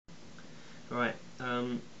Right,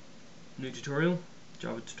 new tutorial,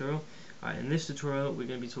 Java tutorial. Right, in this tutorial we're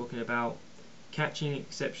going to be talking about catching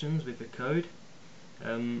exceptions with the code.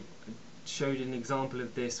 Showed an example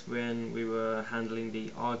of this when we were handling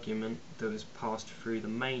the argument that was passed through the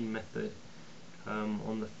main method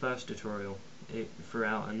on the first tutorial. It threw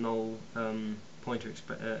out a null pointer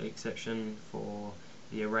exception for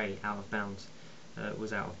the array out of bounds.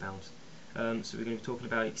 Was out of bounds. So we're going to be talking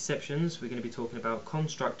about exceptions. We're going to be talking about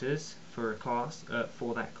constructors for a class,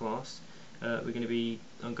 for that class. I'm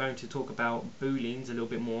going to talk about booleans a little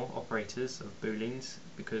bit more, operators of booleans,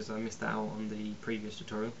 because I missed that out on the previous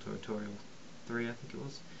tutorial, tutorial 3 I think it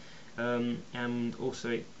was. And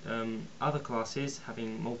also other classes,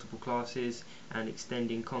 having multiple classes and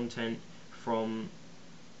extending content from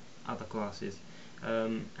other classes.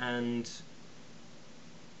 And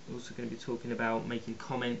also going to be talking about making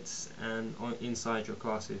comments and inside your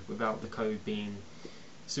classes without the code being,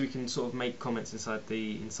 so we can sort of make comments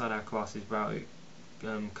inside our classes without it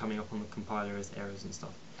coming up on the compiler as errors and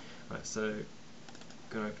stuff. Right, so I'm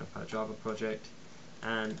going to open up our Java project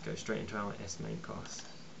and go straight into our S main class.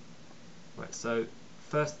 Right, so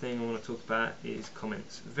first thing I want to talk about is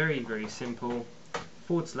comments. Very simple. /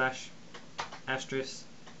 asterisk,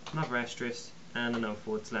 another asterisk, and another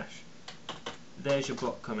 /. There's your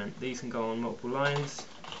block comment. These can go on multiple lines.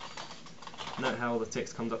 Note how the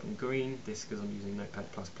text comes up in green. This is because I'm using Notepad++.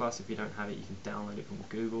 If you don't have it, you can download it from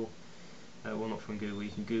Google. Well, not from Google, you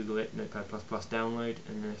can Google it, Notepad++ download,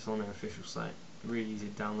 and then it's on their official site. Really easy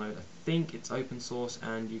to download. I think it's open source,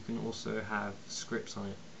 and you can also have scripts on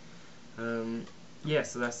it. Yeah,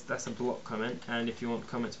 so that's a block comment, and if you want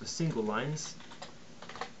comments for single lines,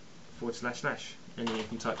 // and then you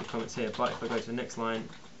can type your comments here. But if I go to the next line,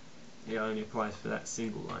 it only applies for that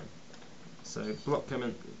single line. So block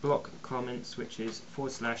comments, which is /**//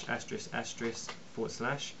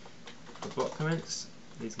 for block comments.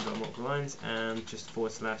 These can go on multiple lines, and just // for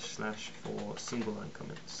single line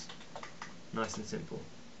comments. Nice and simple.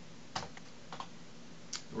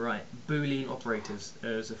 Right, Boolean operators.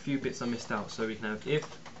 There's a few bits I missed out. So we can have if,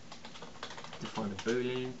 define a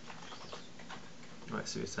Boolean. Right,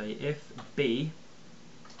 so we say if B,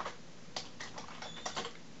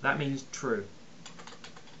 that means true.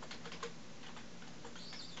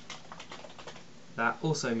 That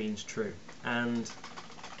also means true, and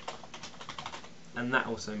that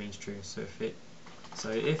also means true. So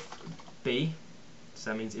if B, so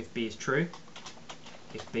that means if B is true,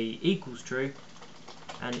 if B equals true,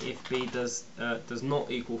 and if B does not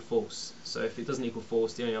equal false. So if it doesn't equal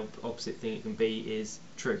false, the only opposite thing it can be is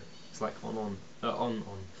true. It's like on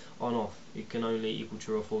off. It can only equal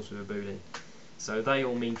true or false with a Boolean. So they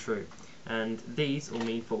all mean true, and these all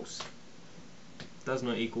mean false. Does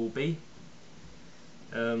not equal B,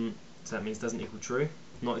 so that means doesn't equal true.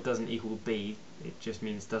 Not it doesn't equal B, it just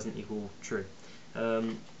means doesn't equal true.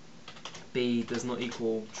 B does not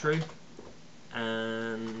equal true,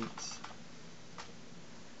 and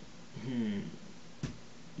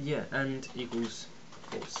yeah, and equals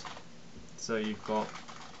false. So you've got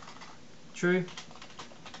true,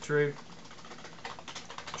 true,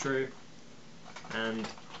 true, and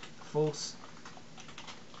false,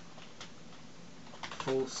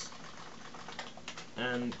 false,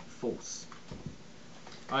 and false.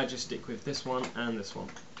 I just stick with this one and this one.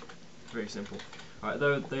 Very simple. Right,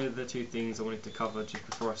 they're the two things I wanted to cover just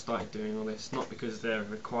before I started doing all this. Not because they're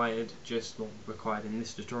required, required in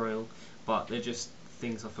this tutorial, but they're just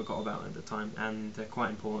things I forgot about at the time, and they're quite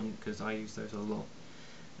important because I use those a lot.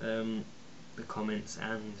 The comments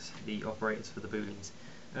and the operators for the booleans.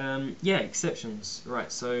 Yeah, exceptions.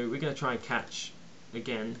 Right, so we're going to try and catch,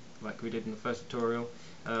 again, like we did in the first tutorial,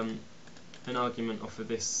 an argument off of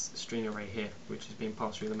this string array here, which is being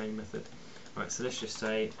passed through the main method. Right, so let's just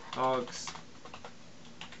say args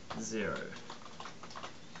 0.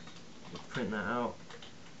 We'll print that out.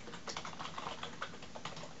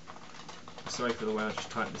 Sorry for the way I just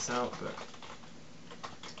typed this out, but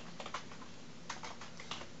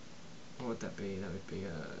what would that be? That would be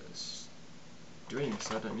a string,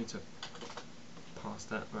 so I don't need to pass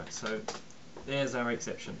that. Right, so there's our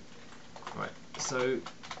exception. Right, so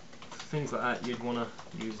for things like that, you'd want to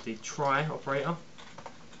use the try operator,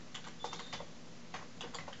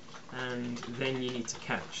 and then you need to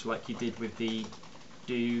catch, like you did with the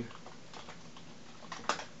do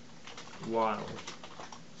while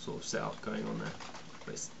sort of setup going on there.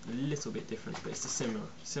 But it's a little bit different, but it's similar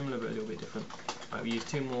but a little bit different. Right, we use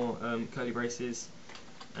two more curly braces,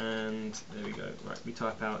 and there we go. Right, we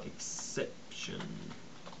type out exception.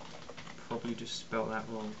 Probably just spelled that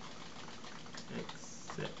wrong.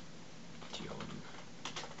 Exception.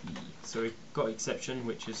 So we've got exception,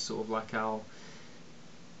 which is sort of like our,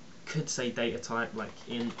 could say data type, like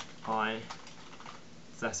int I.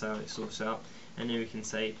 That's how it sorts out. And then we can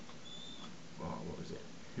say, well, what was it?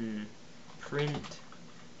 Print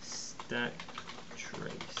stack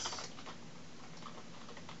trace.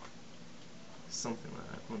 Something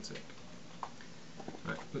like that. One sec.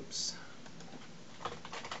 Right, oops.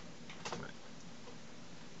 Right.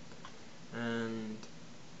 And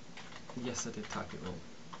yes, I did type it wrong.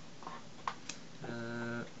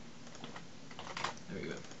 There we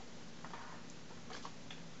go.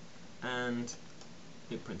 And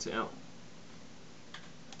it prints it out.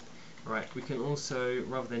 Right, we can also,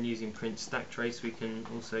 rather than using print stack trace, we can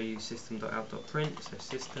also use system.out.print. So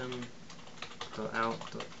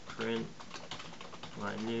system.out.print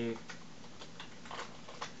line new,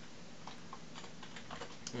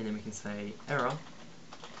 and then we can say error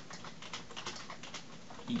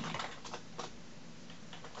E,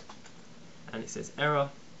 and it says error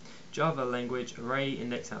Java language array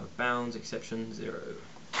index out of bounds exception 0.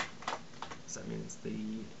 So that means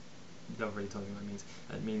I've already told you what it means.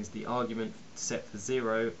 That means the argument set for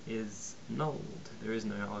 0 is nulled. There is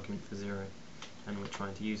no argument for 0, and we're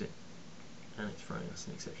trying to use it, and it's throwing us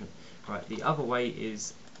an exception. Right, the other way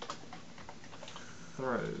is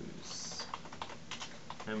throws,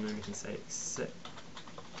 and then we can say exception,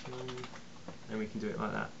 and we can do it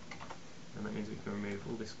like that, and that means we can remove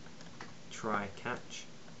all this try catch,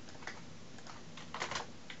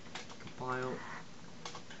 compile,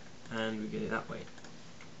 and we get it that way.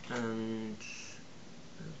 And there's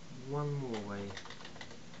one more way,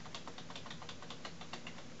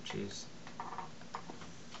 which is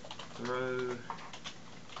throw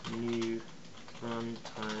new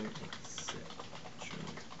runtime exception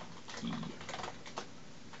key.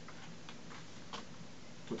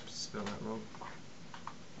 Whoops, spell that wrong.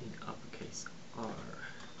 In uppercase R.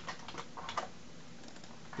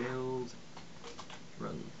 Build,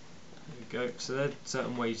 run. There you go. So there are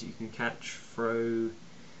certain ways you can catch, throw,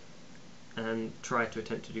 and try to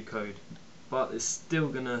attempt to do code, but it's still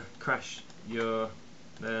gonna crash your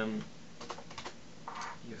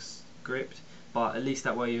script. But at least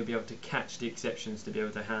that way you'll be able to catch the exceptions to be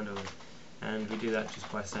able to handle them. And we do that just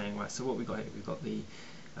by saying, right, so what we've got here, we've got the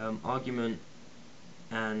argument,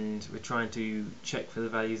 and we're trying to check for the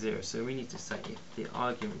value 0. So we need to say if the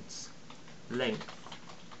argument's length,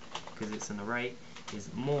 because it's an array, is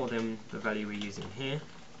more than the value we're using here,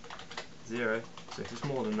 0. So if it's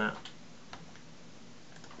more than that,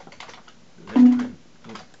 then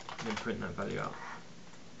print that value out.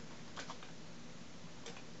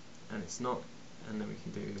 And it's not, and then we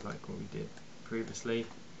can do like what we did previously,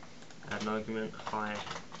 add an argument, hi,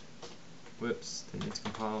 whoops, didn't need to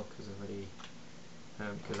compile because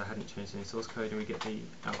I hadn't changed any source code, and we get the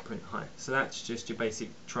outprint hi. So that's just your basic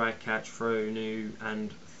try, catch, throw, new,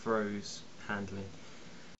 and throws handling.